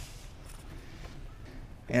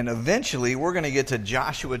And eventually we're going to get to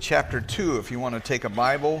Joshua chapter 2. If you want to take a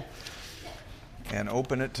Bible and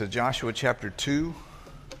open it to Joshua chapter 2.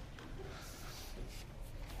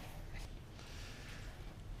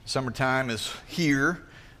 Summertime is here.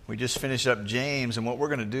 We just finished up James, and what we're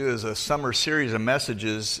going to do is a summer series of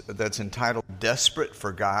messages that's entitled Desperate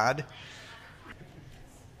for God.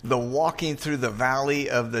 The walking through the valley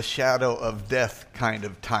of the shadow of death kind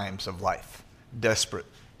of times of life. Desperate.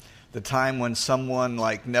 The time when someone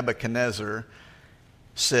like Nebuchadnezzar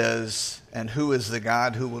says, "And who is the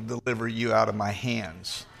God who will deliver you out of my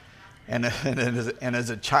hands?" And as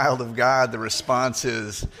a child of God, the response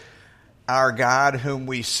is, "Our God whom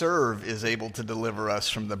we serve is able to deliver us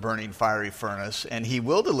from the burning fiery furnace, and he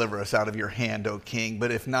will deliver us out of your hand, O king.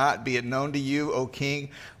 But if not, be it known to you, O king,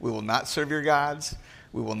 we will not serve your gods.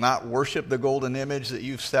 We will not worship the golden image that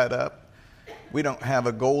you've set up." We don't have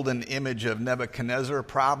a golden image of Nebuchadnezzar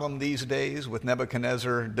problem these days, with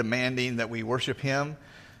Nebuchadnezzar demanding that we worship him.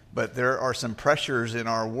 But there are some pressures in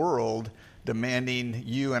our world demanding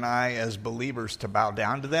you and I as believers to bow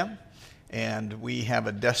down to them. And we have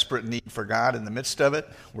a desperate need for God in the midst of it.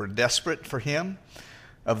 We're desperate for him.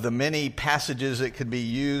 Of the many passages that could be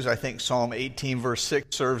used, I think Psalm 18 verse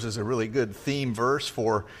 6 serves as a really good theme verse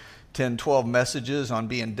for 10, 12 messages on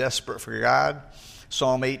being desperate for God.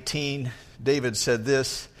 Psalm 18, David said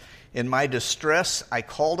this, "In my distress I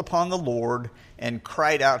called upon the Lord and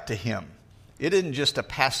cried out to him." It isn't just a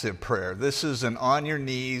passive prayer. This is an on your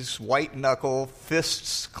knees, white knuckle,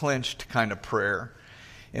 fists clenched kind of prayer.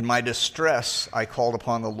 "In my distress I called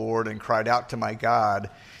upon the Lord and cried out to my God.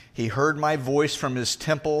 He heard my voice from his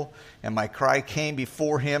temple, and my cry came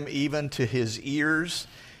before him even to his ears."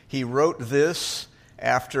 He wrote this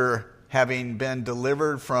after having been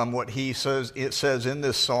delivered from what it says in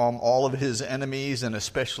this psalm, all of his enemies, and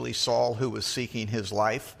especially Saul, who was seeking his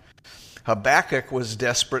life. Habakkuk was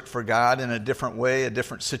desperate for God in a different way, a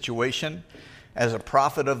different situation. As a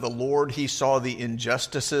prophet of the Lord, he saw the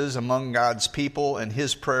injustices among God's people, and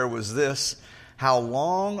his prayer was this: "How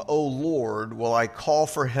long, O Lord, will I call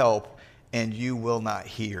for help, and you will not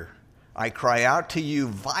hear? I cry out to you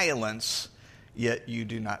violence, yet you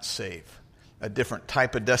do not save." A different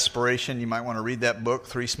type of desperation. You might want to read that book,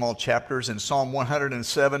 3 small chapters. In Psalm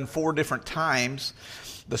 107, 4 different times,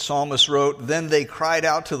 the psalmist wrote, "Then they cried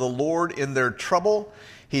out to the Lord in their trouble.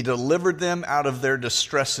 He delivered them out of their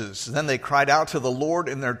distresses." Then they cried out to the Lord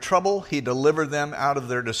in their trouble. He delivered them out of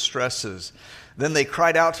their distresses. Then they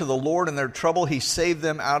cried out to the Lord in their trouble. He saved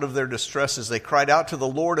them out of their distresses. They cried out to the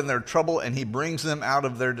Lord in their trouble, and he brings them out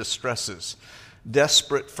of their distresses.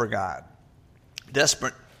 Desperate for God.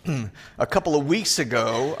 Desperate. A couple of weeks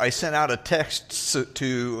ago, I sent out a text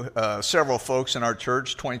to several folks in our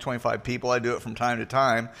church, 20, 25 people. I do it from time to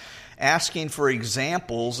time, asking for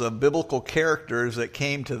examples of biblical characters that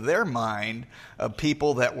came to their mind of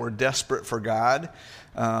people that were desperate for God.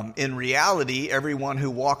 In reality, everyone who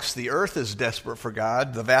walks the earth is desperate for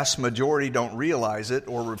God. The vast majority don't realize it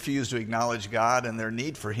or refuse to acknowledge God and their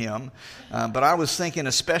need for him. But I was thinking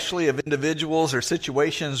especially of individuals or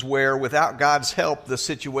situations where without God's help, the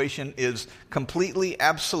situation is completely,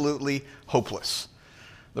 absolutely hopeless.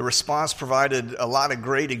 The response provided a lot of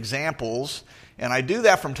great examples. And I do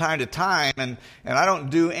that from time to time, and I don't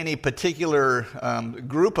do any particular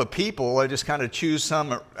group of people. I just kind of choose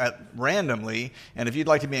some randomly, and if you'd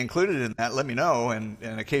like to be included in that, let me know, and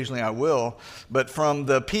occasionally I will. But from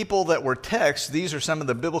the people that were texted, these are some of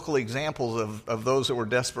the biblical examples of those that were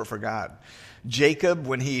desperate for God. Jacob,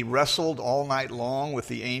 when he wrestled all night long with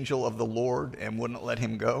the angel of the Lord and wouldn't let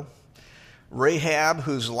him go. Rahab,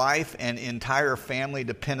 whose life and entire family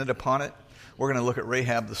depended upon it. We're going to look at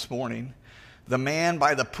Rahab this morning. The man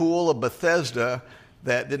by the pool of Bethesda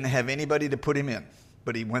that didn't have anybody to put him in,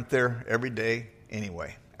 but he went there every day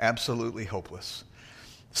anyway. Absolutely hopeless.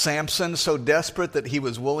 Samson, so desperate that he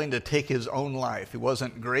was willing to take his own life. He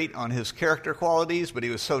wasn't great on his character qualities, but he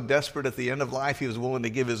was so desperate at the end of life, he was willing to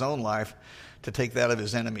give his own life to take that of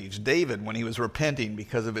his enemies. David, when he was repenting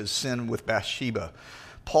because of his sin with Bathsheba.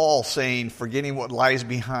 Paul saying, "Forgetting what lies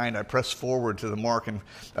behind, I press forward to the mark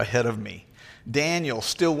ahead of me." Daniel,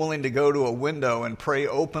 still willing to go to a window and pray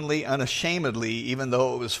openly, unashamedly, even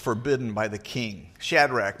though it was forbidden by the king.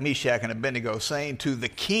 Shadrach, Meshach, and Abednego saying to the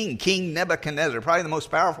king, King Nebuchadnezzar, probably the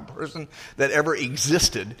most powerful person that ever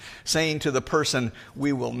existed, saying to the person,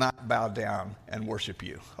 "We will not bow down and worship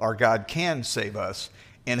you." Our God can save us,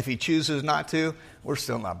 and if he chooses not to, we're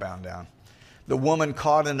still not bound down. The woman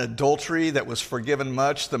caught in adultery that was forgiven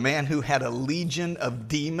much. The man who had a legion of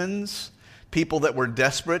demons People that were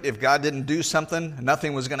desperate. If God didn't do something,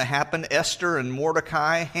 nothing was going to happen. Esther and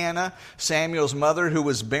Mordecai, Hannah, Samuel's mother who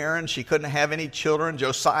was barren. She couldn't have any children.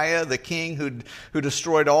 Josiah, the king who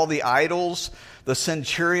destroyed all the idols. The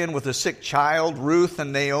centurion with a sick child. Ruth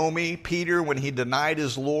and Naomi. Peter when he denied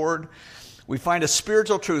his Lord. We find a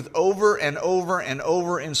spiritual truth over and over and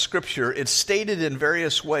over in Scripture. It's stated in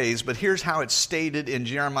various ways, but here's how it's stated in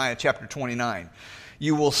Jeremiah chapter 29.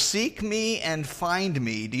 You will seek me and find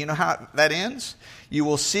me. Do you know how that ends? You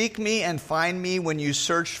will seek me and find me when you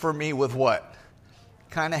search for me with what?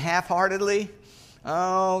 Kind of half-heartedly?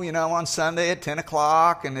 Oh, on Sunday at 10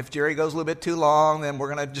 o'clock, and if Jerry goes a little bit too long, then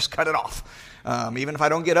we're going to just cut it off. Even if I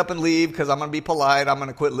don't get up and leave because I'm going to be polite, I'm going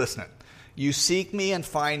to quit listening. You seek me and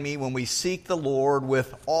find me when we seek the Lord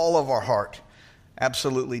with all of our heart.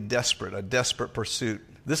 Absolutely desperate, a desperate pursuit.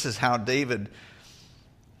 This is how David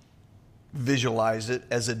visualize it.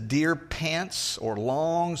 As a deer pants or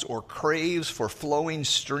longs or craves for flowing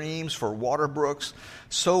streams, for water brooks,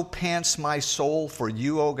 so pants my soul for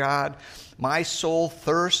you, O God. My soul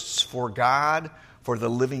thirsts for God, for the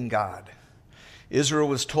living God. Israel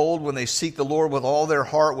was told when they seek the Lord with all their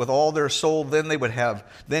heart, with all their soul, then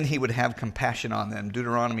he would have compassion on them.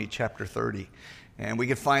 Deuteronomy chapter 30. And we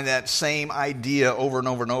can find that same idea over and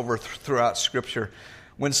over and over throughout Scripture.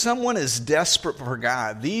 When someone is desperate for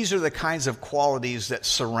God, these are the kinds of qualities that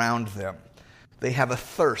surround them. They have a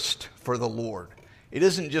thirst for the Lord. It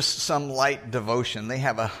isn't just some light devotion. They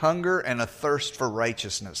have a hunger and a thirst for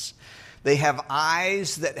righteousness. They have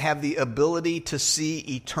eyes that have the ability to see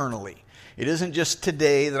eternally. It isn't just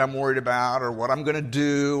today that I'm worried about or what I'm going to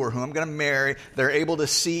do or who I'm going to marry. They're able to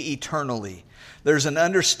see eternally. There's an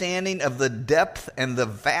understanding of the depth and the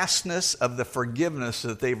vastness of the forgiveness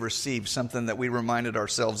that they've received, something that we reminded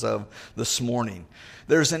ourselves of this morning.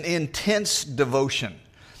 There's an intense devotion.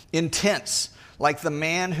 Intense. Like the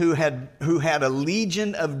man who had a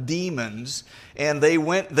legion of demons, and they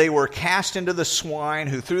were cast into the swine,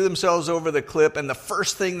 who threw themselves over the cliff, and the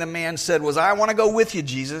first thing the man said was, I want to go with you,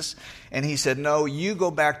 Jesus. And he said, no, you go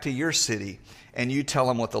back to your city and you tell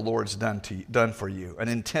them what the Lord's done for you. An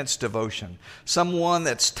intense devotion. Someone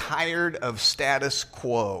that's tired of status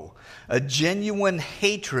quo. A genuine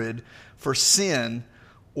hatred for sin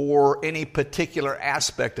or any particular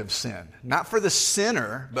aspect of sin. Not for the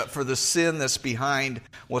sinner, but for the sin that's behind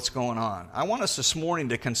what's going on. I want us this morning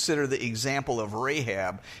to consider the example of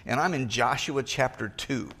Rahab, and I'm in Joshua chapter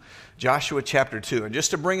 2. Joshua chapter 2. And just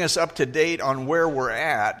to bring us up to date on where we're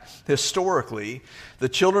at, historically, the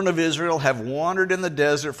children of Israel have wandered in the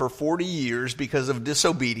desert for 40 years because of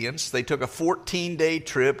disobedience. They took a 14-day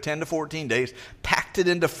trip, 10 to 14 days, packed it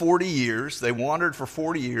into 40 years. They wandered for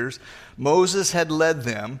 40 years. Moses had led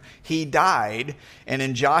them. He died. And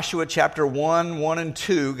in Joshua chapter 1 and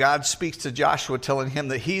 2, God speaks to Joshua telling him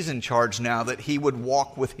that he's in charge now, that he would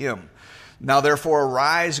walk with him. Now therefore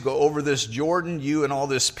arise, go over this Jordan, you and all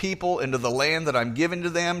this people, into the land that I'm giving to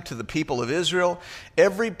them, to the people of Israel.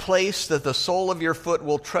 Every place that the sole of your foot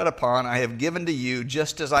will tread upon, I have given to you,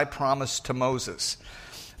 just as I promised to Moses.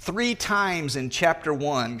 3 times in chapter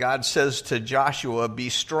 1, God says to Joshua, be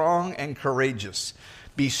strong and courageous.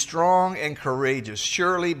 Be strong and courageous.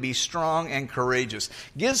 Surely be strong and courageous.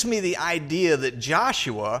 Gives me the idea that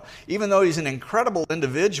Joshua, even though he's an incredible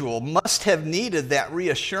individual, must have needed that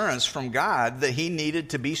reassurance from God that he needed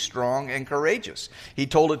to be strong and courageous. He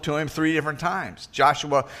told it to him 3 different times.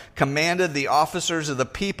 Joshua commanded the officers of the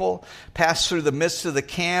people, pass through the midst of the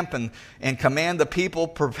camp and command the people,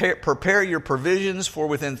 prepare your provisions, for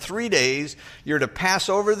within 3 days you're to pass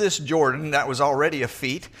over this Jordan. That was already a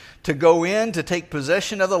feat. To go in to take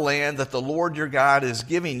possession of the land that the Lord your God is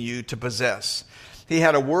giving you to possess. He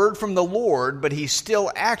had a word from the Lord, but he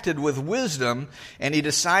still acted with wisdom, and he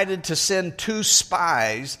decided to send 2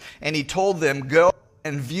 spies, and he told them, go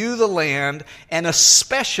and view the land, and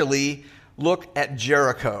especially look at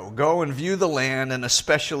Jericho. Go and view the land, and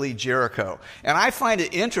especially Jericho. And I find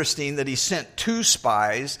it interesting that he sent 2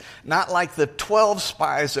 spies, not like the 12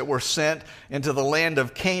 spies that were sent into the land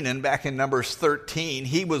of Canaan back in Numbers 13.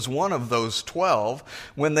 He was one of those 12.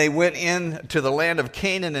 When they went into the land of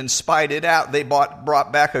Canaan and spied it out, they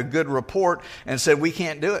brought back a good report and said, we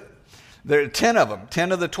can't do it. There are 10 of them.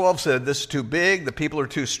 10 of the 12 said, this is too big. The people are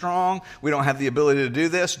too strong. We don't have the ability to do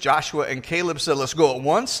this. Joshua and Caleb said, let's go at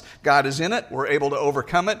once. God is in it. We're able to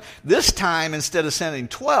overcome it. This time, instead of sending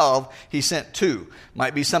 12, he sent 2.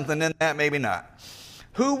 Might be something in that, maybe not.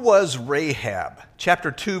 Who was Rahab?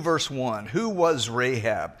 Chapter 2, verse 1. Who was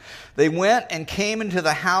Rahab? They went and came into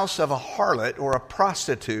the house of a harlot or a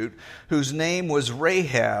prostitute whose name was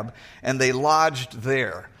Rahab, and they lodged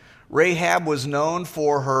there. Rahab was known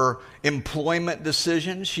for her employment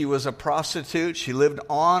decisions. She was a prostitute. She lived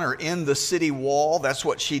on or in the city wall. That's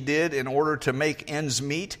what she did in order to make ends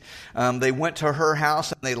meet. They went to her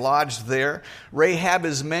house and they lodged there. Rahab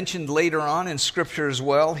is mentioned later on in Scripture as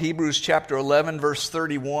well. Hebrews chapter 11, verse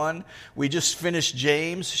 31. We just finished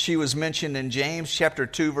James. She was mentioned in James chapter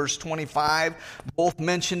 2, verse 25, both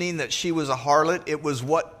mentioning that she was a harlot. It was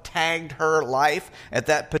what tagged her life at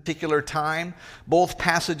that particular time. Both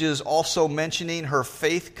passages also mentioning her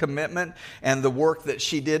faith commitment and the work that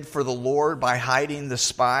she did for the Lord by hiding the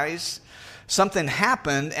spies. Something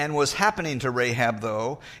happened and was happening to Rahab,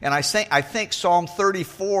 though, and I think Psalm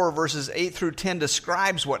 34, verses 8 through 10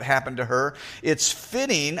 describes what happened to her. It's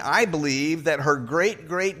fitting, I believe, that her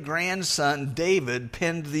great-great-grandson David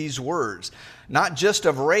penned these words, not just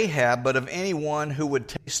of Rahab, but of anyone who would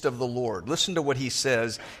taste of the Lord. Listen to what he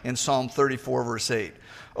says in Psalm 34, verse 8.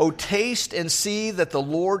 "O taste and see that the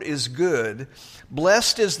Lord is good.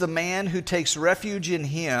 Blessed is the man who takes refuge in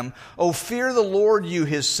him. O fear the Lord, you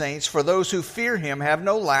his saints, for those who fear him have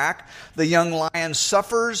no lack. The young lion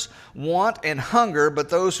suffers want and hunger, but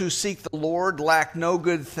those who seek the Lord lack no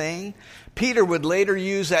good thing." Peter would later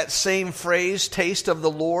use that same phrase, taste of the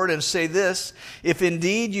Lord, and say this, "If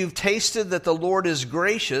indeed you've tasted that the Lord is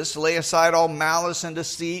gracious, lay aside all malice and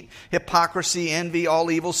deceit, hypocrisy, envy, all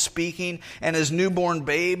evil speaking, and as newborn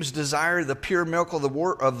babes desire the pure milk of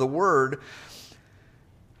the word."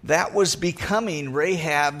 That was becoming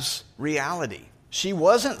Rahab's reality. She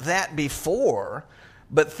wasn't that before,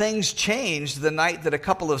 but things changed the night that a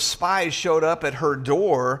couple of spies showed up at her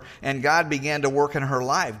door and God began to work in her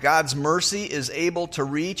life. God's mercy is able to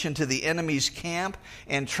reach into the enemy's camp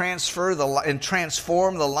and transform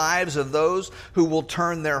the lives of those who will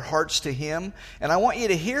turn their hearts to Him. And I want you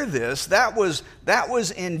to hear this. That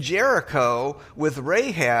was in Jericho with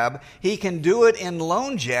Rahab. He can do it in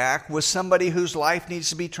Lone Jack with somebody whose life needs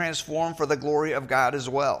to be transformed for the glory of God as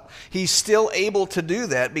well. He's still able to do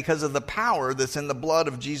that because of the power that's in the blood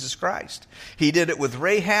of Jesus Christ. He did it with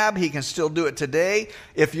Rahab. He can still do it today.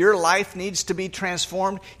 If your life needs to be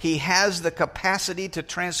transformed, He has the capacity to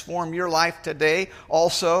transform your life today.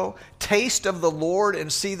 Also, taste of the Lord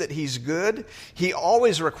and see that He's good. He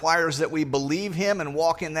always requires that we believe Him and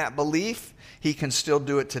walk in that belief. He can still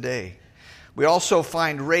do it today. We also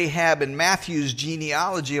find Rahab in Matthew's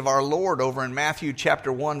genealogy of our Lord over in Matthew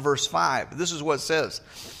chapter 1, verse 5. This is what it says.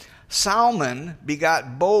 Salmon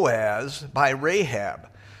begot Boaz by Rahab.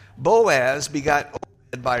 Boaz begot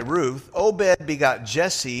Obed by Ruth. Obed begot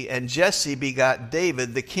Jesse, and Jesse begot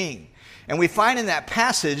David the king. And we find in that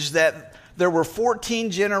passage that there were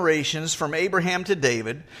 14 generations from Abraham to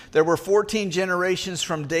David. There were 14 generations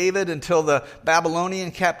from David until the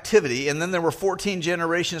Babylonian captivity. And then there were 14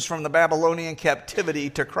 generations from the Babylonian captivity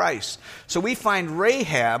to Christ. So we find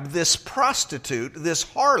Rahab, this prostitute, this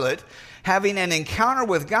harlot, having an encounter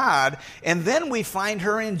with God, and then we find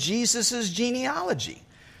her in Jesus' genealogy.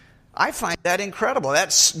 I find that incredible. That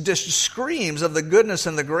just screams of the goodness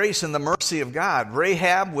and the grace and the mercy of God.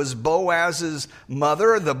 Rahab was Boaz's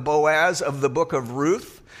mother, the Boaz of the book of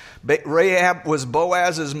Ruth. Rahab was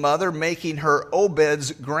Boaz's mother, making her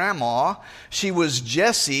Obed's grandma. She was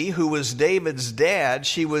Jesse, who was David's dad.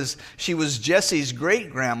 She was Jesse's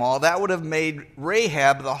great-grandma. That would have made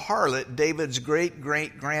Rahab the harlot David's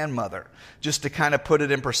great-great-grandmother, just to kind of put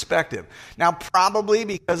it in perspective. Now, probably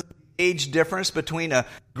because of the age difference between a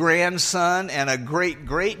grandson and a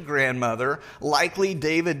great-great-grandmother, likely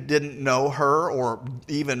David didn't know her or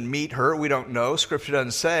even meet her. We don't know. Scripture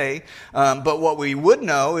doesn't say. But what we would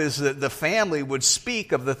know is that the family would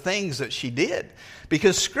speak of the things that she did,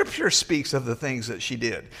 because Scripture speaks of the things that she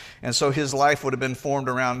did. And so his life would have been formed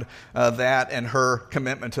around that and her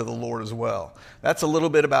commitment to the Lord as well. That's a little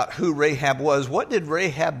bit about who Rahab was. What did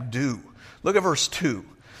Rahab do? Look at verse 2.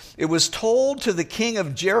 It was told to the king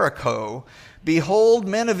of Jericho, "Behold,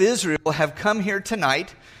 men of Israel have come here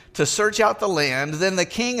tonight to search out the land." Then the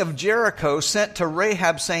king of Jericho sent to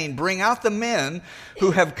Rahab, saying, "Bring out the men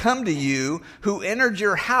who have come to you, who entered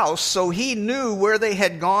your house." So he knew where they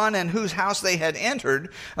had gone and whose house they had entered,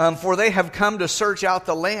 for they have come to search out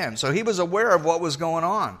the land. So he was aware of what was going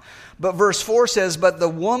on. But verse 4 says, "But the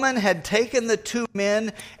woman had taken the two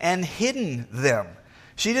men and hidden them."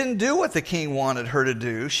 She didn't do what the king wanted her to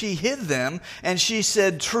do. She hid them, and she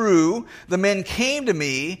said, "True, the men came to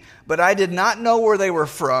me, but I did not know where they were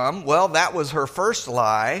from." Well, that was her first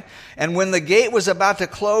lie. "And when the gate was about to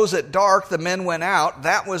close at dark, the men went out."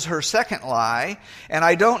 That was her second lie. "And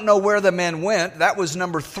I don't know where the men went." That was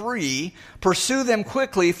number 3. "Pursue them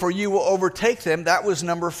quickly, for you will overtake them." That was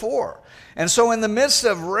number 4. And so in the midst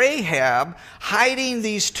of Rahab hiding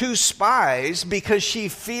these two spies because she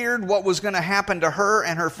feared what was going to happen to her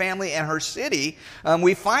and her family and her city,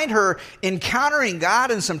 we find her encountering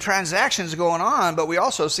God and some transactions going on, but we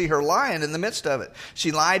also see her lying in the midst of it.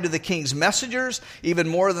 She lied to the king's messengers. Even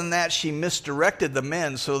more than that, she misdirected the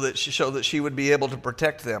men so that she would be able to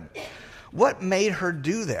protect them. What made her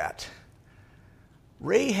do that?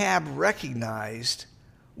 Rahab recognized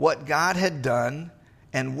what God had done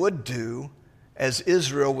and would do as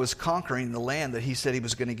Israel was conquering the land that he said he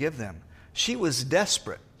was going to give them. She was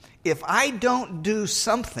desperate. If I don't do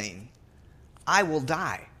something, I will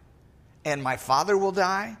die. And my father will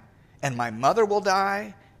die, and my mother will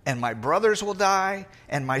die, and my brothers will die,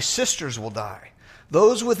 and my sisters will die.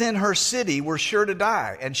 Those within her city were sure to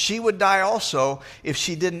die, and she would die also if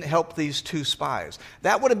she didn't help these two spies.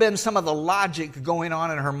 That would have been some of the logic going on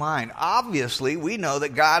in her mind. Obviously, we know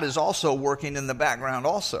that God is also working in the background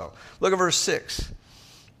also. Look at verse 6.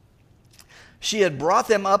 She had brought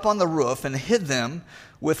them up on the roof and hid them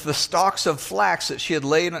with the stalks of flax that she had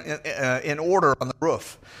laid in order on the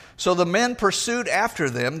roof. So the men pursued after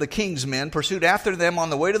them, the king's men pursued after them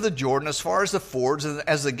on the way to the Jordan as far as the fords,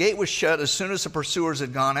 as the gate was shut as soon as the pursuers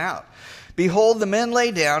had gone out. Behold, the men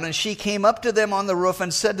lay down, and she came up to them on the roof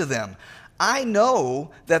and said to them, I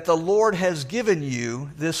know that the Lord has given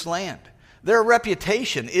you this land. Their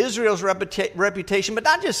reputation, Israel's reputation, but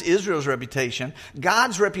not just Israel's reputation,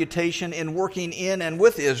 God's reputation in working in and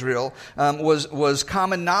with Israel was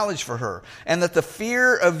common knowledge for her. And that the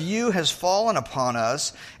fear of you has fallen upon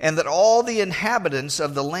us, and that all the inhabitants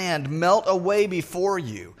of the land melt away before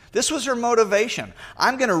you. This was her motivation.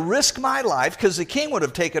 I'm going to risk my life, because the king would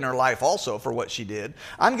have taken her life also for what she did.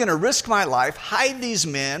 I'm going to risk my life, hide these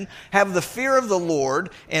men, have the fear of the Lord,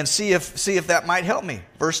 and see if that might help me.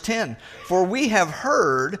 Verse 10, for we have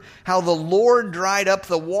heard how the Lord dried up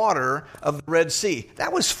the water of the Red Sea.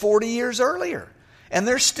 That was 40 years earlier. And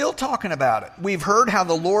they're still talking about it. We've heard how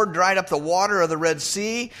the Lord dried up the water of the Red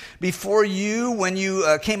Sea before you when you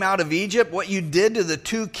came out of Egypt. What you did to the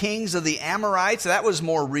two kings of the Amorites, that was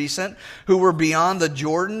more recent, who were beyond the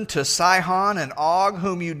Jordan, to Sihon and Og,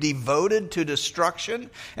 whom you devoted to destruction.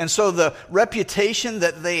 And so the reputation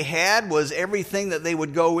that they had was everything that they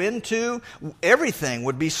would go into, everything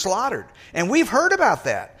would be slaughtered. And we've heard about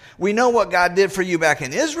that. We know what God did for you back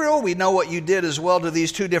in Israel. We know what you did as well to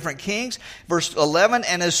these two different kings. Verse 11,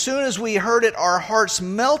 and as soon as we heard it, our hearts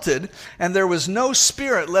melted, and there was no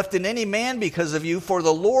spirit left in any man because of you. For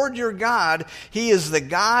the Lord your God, He is the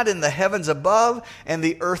God in the heavens above and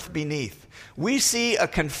the earth beneath. We see a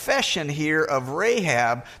confession here of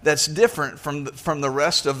Rahab that's different from the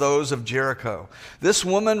rest of those of Jericho. This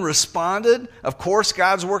woman responded. Of course,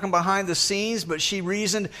 God's working behind the scenes, but she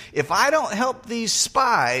reasoned, if I don't help these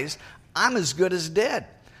spies, I'm as good as dead.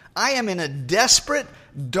 I am in a desperate,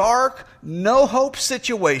 dark, no hope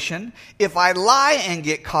situation. If I lie and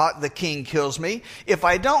get caught, the king kills me. If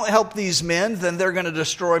I don't help these men, then they're going to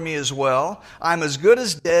destroy me as well. I'm as good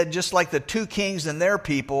as dead, just like the two kings and their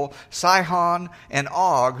people, Sihon and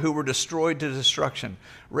Og, who were destroyed to destruction.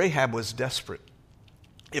 Rahab was desperate.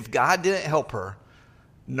 If God didn't help her,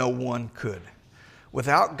 no one could.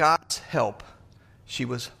 Without God's help, she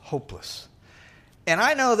was hopeless. And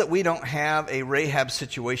I know that we don't have a Rahab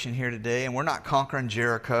situation here today, and we're not conquering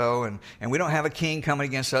Jericho, and we don't have a king coming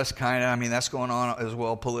against us, kind of. I mean, that's going on as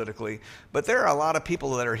well politically. But there are a lot of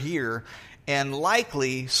people that are here, and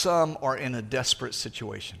likely some are in a desperate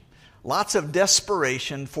situation. Lots of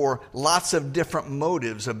desperation for lots of different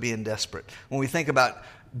motives of being desperate. When we think about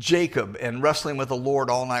Jacob and wrestling with the Lord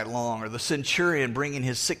all night long, or the centurion bringing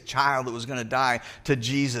his sick child that was going to die to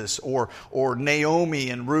Jesus, or Naomi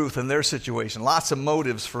and Ruth and their situation. Lots of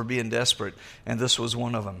motives for being desperate, and this was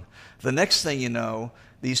one of them. The next thing you know,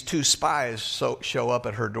 these two spies show up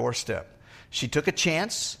at her doorstep. She took a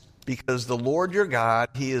chance because the Lord your God,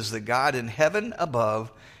 He is the God in heaven above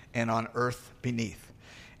and on earth beneath.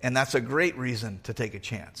 And that's a great reason to take a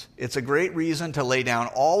chance. It's a great reason to lay down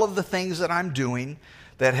all of the things that I'm doing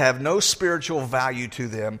that have no spiritual value to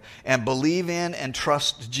them and believe in and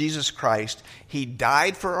trust Jesus Christ. He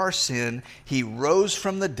died for our sin. He rose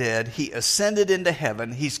from the dead. He ascended into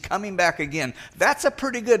heaven. He's coming back again. That's a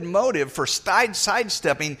pretty good motive for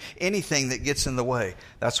sidestepping anything that gets in the way.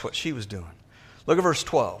 That's what she was doing. Look at verse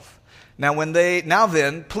 12. Now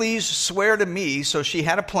then, please swear to me. So she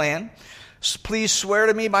had a plan. Please swear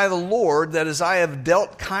to me by the Lord that as I have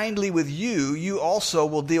dealt kindly with you, you also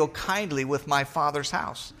will deal kindly with my father's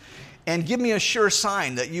house. And give me a sure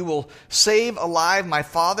sign that you will save alive my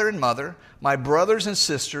father and mother, my brothers and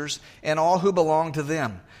sisters, and all who belong to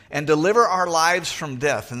them. and deliver our lives from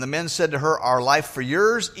death. And the men said to her, our life for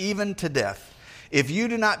yours, even to death. If you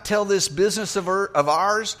do not tell this business of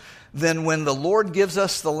ours, then when the Lord gives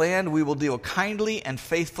us the land, we will deal kindly and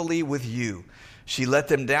faithfully with you. She let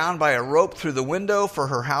them down by a rope through the window, for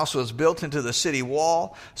her house was built into the city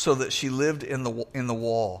wall, so that she lived in the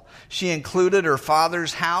wall. She included her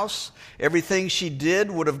father's house. Everything she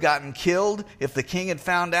did would have gotten killed if the king had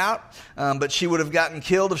found out, but she would have gotten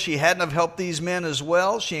killed if she hadn't have helped these men as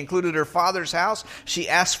well. She included her father's house. She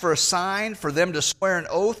asked for a sign for them to swear an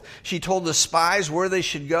oath. She told the spies where they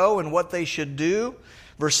should go and what they should do.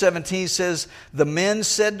 Verse 17 says, the men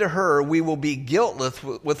said to her, we will be guiltless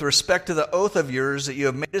with respect to the oath of yours that you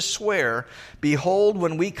have made us swear. Behold,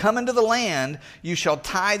 when we come into the land, you shall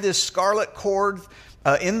tie this scarlet cord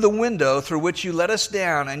in the window through which you let us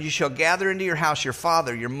down, and you shall gather into your house your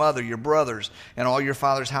father, your mother, your brothers, and all your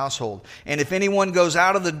father's household. And if anyone goes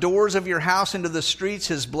out of the doors of your house into the streets,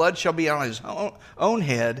 his blood shall be on his own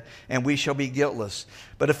head, and we shall be guiltless.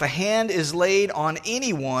 But if a hand is laid on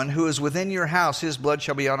anyone who is within your house, his blood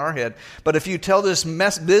shall be on our head. But if you tell this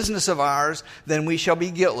business of ours, then we shall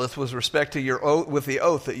be guiltless with respect to your oath, with the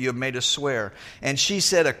oath that you have made us swear. And she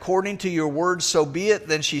said, according to your word, so be it.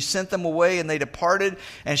 Then she sent them away, and they departed,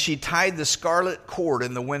 and she tied the scarlet cord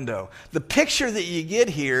in the window. The picture that you get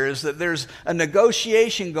here is that there's a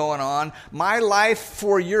negotiation going on. My life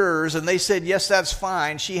for yours. And they said, yes, that's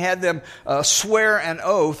fine. She had them swear an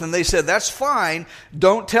oath, and they said, that's fine.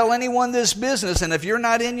 Don't tell anyone this business, and if you're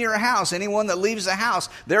not in your house, anyone that leaves the house,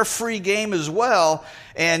 they're free game as well.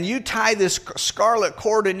 And you tie this scarlet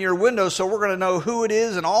cord in your window, so we're going to know who it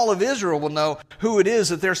is, and all of Israel will know who it is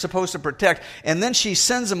that they're supposed to protect. And then she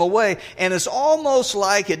sends them away, and it's almost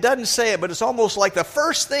like, it doesn't say it, but it's almost like the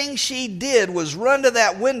first thing she did was run to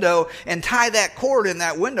that window and tie that cord in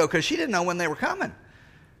that window, because she didn't know when they were coming.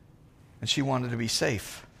 And she wanted to be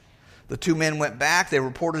safe. The two men went back. They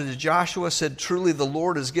reported to Joshua, said, truly the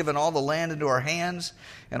Lord has given all the land into our hands,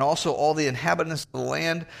 and also all the inhabitants of the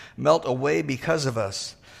land melt away because of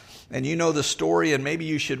us. And you know the story, and maybe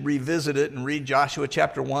you should revisit it and read Joshua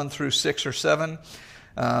chapter 1 through 6 or 7.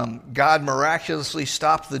 God miraculously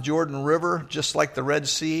stopped the Jordan River, just like the Red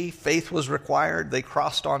Sea. Faith was required. They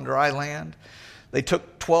crossed on dry land. They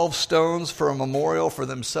took 12 stones for a memorial for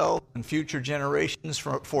themselves and future generations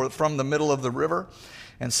from the middle of the river,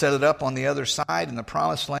 and set it up on the other side in the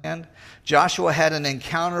promised land. Joshua had an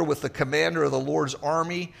encounter with the commander of the Lord's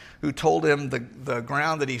army, who told him the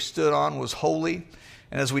ground that he stood on was holy.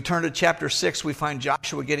 And as we turn to chapter 6, we find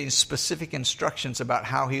Joshua getting specific instructions about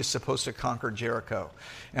how he is supposed to conquer Jericho.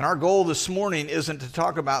 And our goal this morning isn't to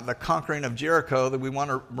talk about the conquering of Jericho, that we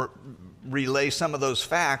want to relay some of those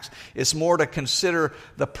facts. It's more to consider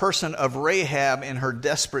the person of Rahab in her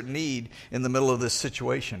desperate need in the middle of this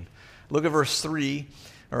situation. Look at verse 3.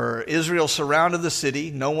 Israel surrounded the city.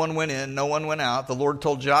 No one went in, no one went out. The Lord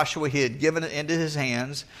told Joshua he had given it into his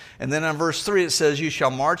hands. And then in verse 3 it says, you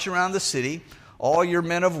shall march around the city, all your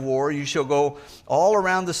men of war. You shall go all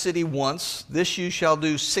around the city once. This you shall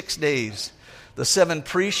do 6 days. The 7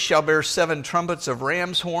 priests shall bear 7 trumpets of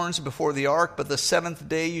ram's horns before the ark, but the 7th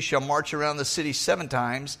day you shall march around the city 7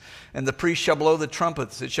 times, and the priests shall blow the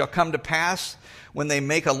trumpets. It shall come to pass, when they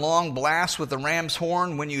make a long blast with the ram's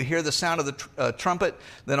horn, when you hear the sound of the trumpet,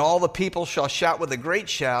 then all the people shall shout with a great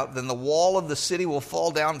shout. Then the wall of the city will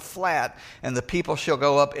fall down flat, and the people shall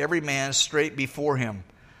go up every man straight before him.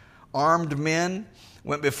 Armed men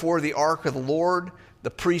went before the ark of the Lord.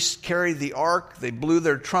 The priests carried the ark. They blew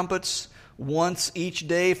their trumpets once each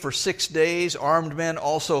day for 6 days. Armed men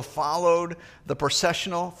also followed the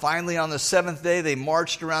processional. Finally, on the 7th day, they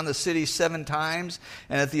marched around the city 7 times.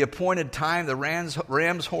 And at the appointed time, the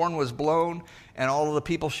ram's horn was blown, and all of the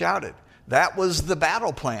people shouted. That was the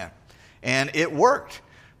battle plan. And it worked.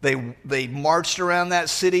 They marched around that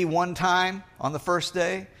city 1 time on the first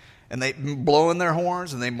day, and they blowing their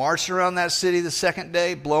horns, and they marched around that city the 2nd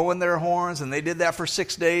day, blowing their horns, and they did that for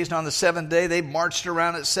 6 days. And on the 7th day, they marched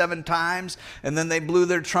around it 7 times, and then they blew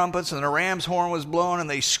their trumpets, and the ram's horn was blown, and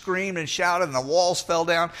they screamed and shouted, and the walls fell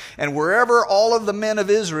down. And wherever all of the men of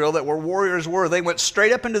Israel that were warriors were, they went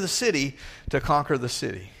straight up into the city to conquer the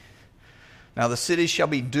city. Now the city shall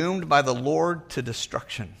be doomed by the Lord to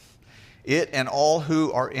destruction, it and all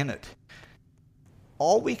who are in it.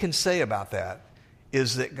 All we can say about that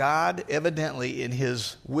is that God, evidently in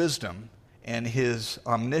his wisdom and his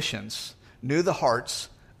omniscience, knew the hearts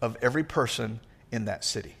of every person in that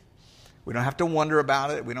city. We don't have to wonder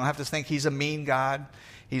about it. We don't have to think he's a mean God.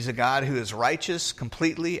 He's a God who is righteous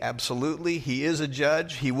completely, absolutely. He is a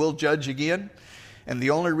judge. He will judge again. And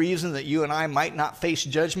the only reason that you and I might not face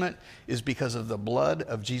judgment is because of the blood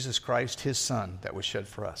of Jesus Christ, his Son, that was shed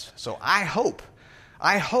for us. So I hope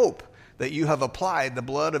that you have applied the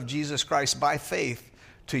blood of Jesus Christ by faith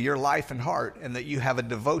to your life and heart, and that you have a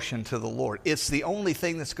devotion to the Lord. It's the only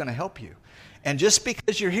thing that's going to help you. And just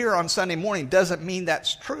because you're here on Sunday morning doesn't mean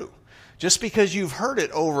that's true. Just because you've heard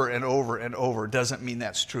it over and over and over doesn't mean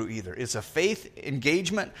that's true either. It's a faith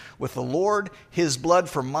engagement with the Lord, his blood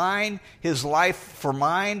for mine, his life for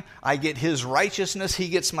mine. I get his righteousness, he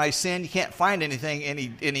gets my sin. You can't find anything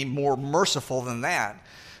any more merciful than that.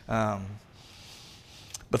 But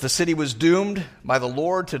the city was doomed by the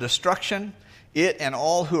Lord to destruction, it and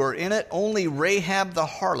all who are in it. Only Rahab the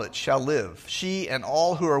harlot shall live, she and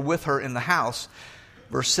all who are with her in the house.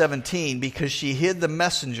 Verse 17, because she hid the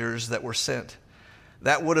messengers that were sent.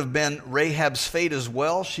 That would have been Rahab's fate as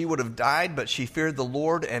well. She would have died, but she feared the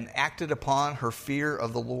Lord and acted upon her fear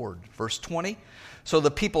of the Lord. Verse 20, so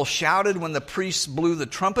the people shouted when the priests blew the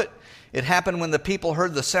trumpet. It happened when the people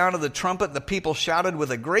heard the sound of the trumpet, the people shouted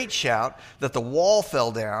with a great shout that the wall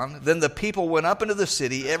fell down. Then the people went up into the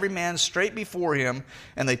city, every man straight before him,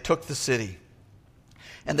 and they took the city.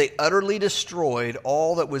 And they utterly destroyed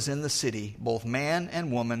all that was in the city, both man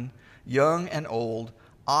and woman, young and old,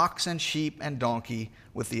 ox and sheep and donkey,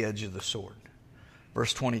 with the edge of the sword.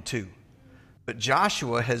 Verse 22, but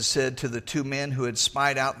Joshua had said to the 2 men who had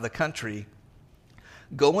spied out the country,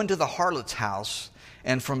 go into the harlot's house,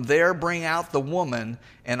 and from there bring out the woman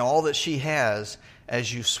and all that she has,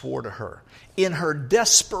 as you swore to her. In her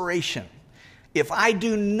desperation, if I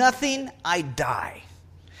do nothing, I die.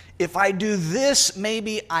 If I do this,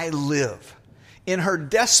 maybe I live. In her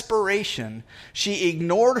desperation, she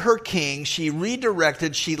ignored her king, she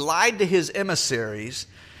redirected, she lied to his emissaries,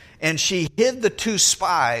 and she hid the 2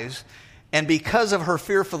 spies, and because of her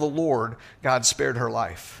fear for the Lord, God spared her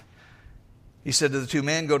life. He said to the 2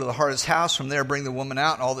 men, go to the harlot's house, from there bring the woman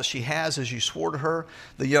out and all that she has, as you swore to her.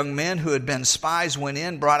 The young men who had been spies went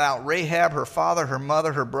in, brought out Rahab, her father, her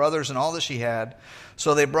mother, her brothers, and all that she had.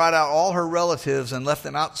 So they brought out all her relatives and left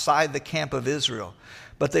them outside the camp of Israel.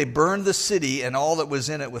 But they burned the city and all that was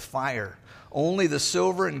in it with fire. Only the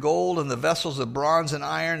silver and gold and the vessels of bronze and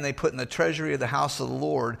iron they put in the treasury of the house of the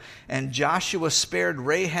Lord. And Joshua spared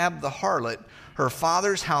Rahab the harlot, her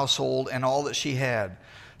father's household, and all that she had.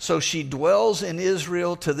 So she dwells in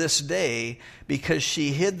Israel to this day, because she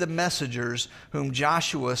hid the messengers whom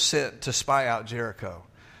Joshua sent to spy out Jericho.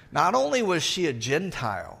 Not only was she a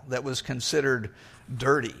Gentile that was considered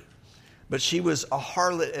dirty, but she was a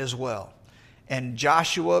harlot as well. And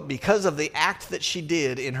Joshua, because of the act that she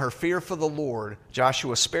did in her fear for the Lord,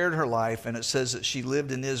 Joshua spared her life, and it says that she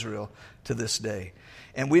lived in Israel to this day.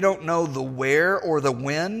 And we don't know the where or the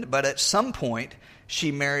when, but at some point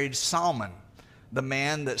she married Salmon, the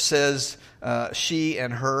man that says she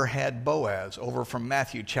and her had Boaz, over from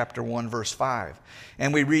Matthew chapter 1, verse 5.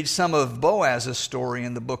 And we read some of Boaz's story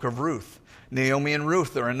in the book of Ruth. Naomi and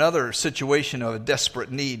Ruth are another situation of a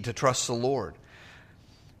desperate need to trust the Lord.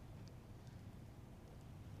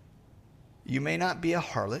 You may not be a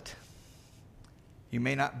harlot. You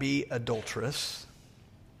may not be adulterous.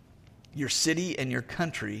 Your city and your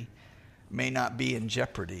country may not be in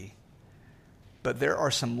jeopardy. But there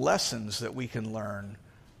are some lessons that we can learn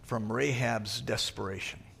from Rahab's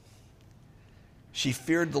desperation. She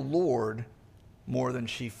feared the Lord more than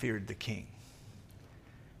she feared the king.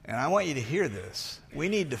 And I want you to hear this. We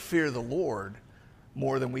need to fear the Lord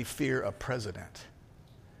more than we fear a president.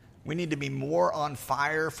 We need to be more on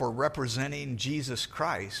fire for representing Jesus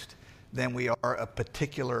Christ than we are a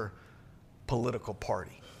particular political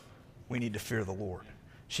party. We need to fear the Lord.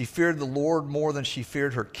 She feared the Lord more than she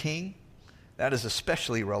feared her king. That is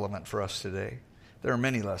especially relevant for us today. There are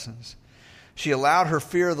many lessons. She allowed her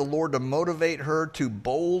fear of the Lord to motivate her to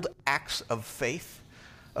bold acts of faith,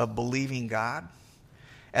 of believing God.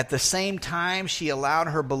 At the same time, she allowed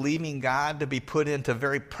her believing God to be put into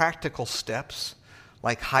very practical steps,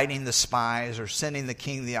 like hiding the spies or sending the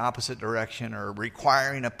king the opposite direction or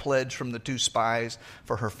requiring a pledge from the 2 spies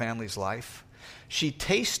for her family's life. She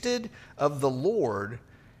tasted of the Lord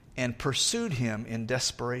and pursued him in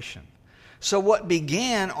desperation. So what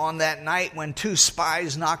began on that night when 2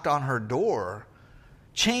 spies knocked on her door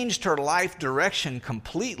changed her life direction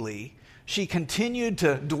completely. She continued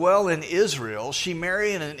to dwell in Israel. She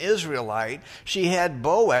married an Israelite. She had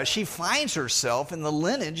Boaz. She finds herself in the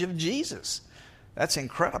lineage of Jesus. That's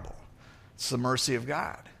incredible. It's the mercy of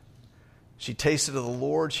God. She tasted of the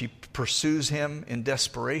Lord. She pursues him in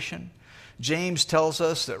desperation. James tells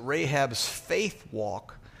us that Rahab's faith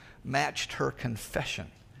walk matched her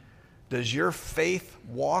confession. Does your faith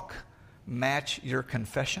walk match your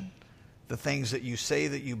confession? the things that you say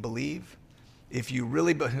that you believe, if you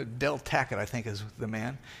really, Del Tackett, I think, is the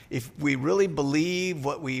man. If we really believe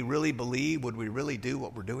what we really believe, would we really do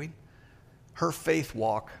what we're doing? Her faith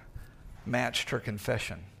walk matched her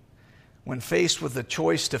confession. When faced with the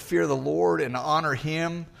choice to fear the Lord and honor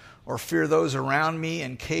Him or fear those around me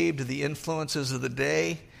and cave to the influences of the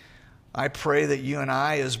day, I pray that you and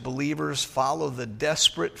I as believers follow the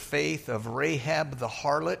desperate faith of Rahab the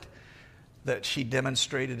harlot that she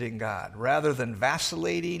demonstrated in God, rather than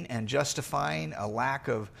vacillating and justifying a lack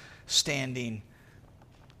of standing,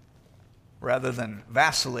 rather than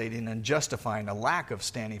vacillating and justifying a lack of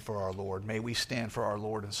standing for our Lord. May we stand for our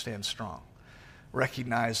Lord and stand strong.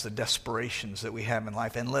 Recognize the desperations that we have in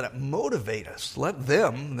life and let it motivate us. Let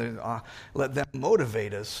them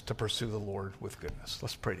motivate us to pursue the Lord with goodness.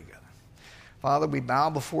 Let's pray together. Father, we bow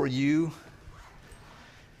before you.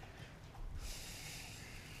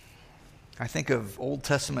 I think of Old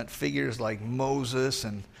Testament figures like Moses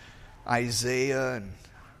and Isaiah and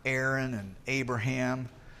Aaron and Abraham,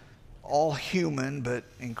 all human but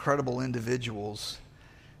incredible individuals.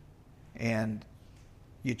 And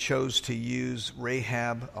you chose to use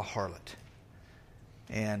Rahab, a harlot.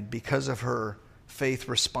 And because of her faith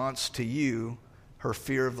response to you, her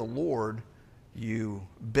fear of the Lord, you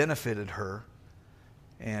benefited her.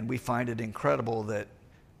 And we find it incredible that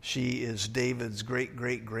she is David's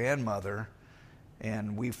great-great-grandmother,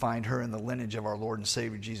 and we find her in the lineage of our Lord and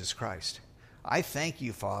Savior Jesus Christ. I thank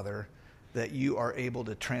you, Father, that you are able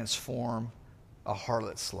to transform a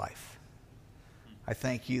harlot's life. I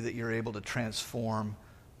thank you that you're able to transform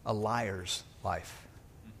a liar's life.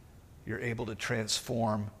 You're able to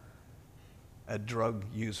transform a drug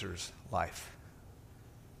user's life.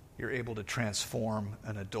 You're able to transform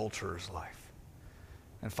an adulterer's life.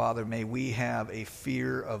 And Father, may we have a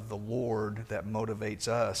fear of the Lord that motivates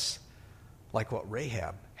us like what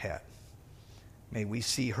Rahab had. May we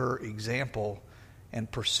see her example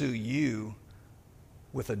and pursue you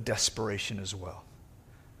with a desperation as well.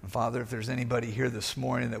 And Father, if there's anybody here this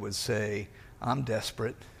morning that would say, I'm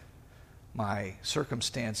desperate, my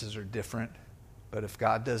circumstances are different, but if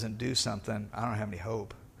God doesn't do something, I don't have any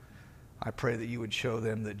hope. I pray that you would show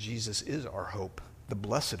them that Jesus is our hope, the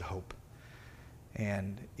blessed hope,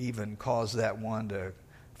 and even cause that one to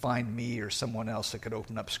find me or someone else that could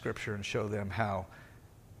open up Scripture and show them how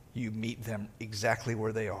you meet them exactly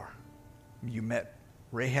where they are. You met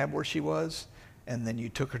Rahab where she was, and then you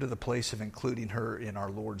took her to the place of including her in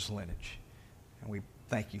our Lord's lineage. And we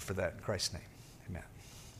thank you for that in Christ's name. Amen.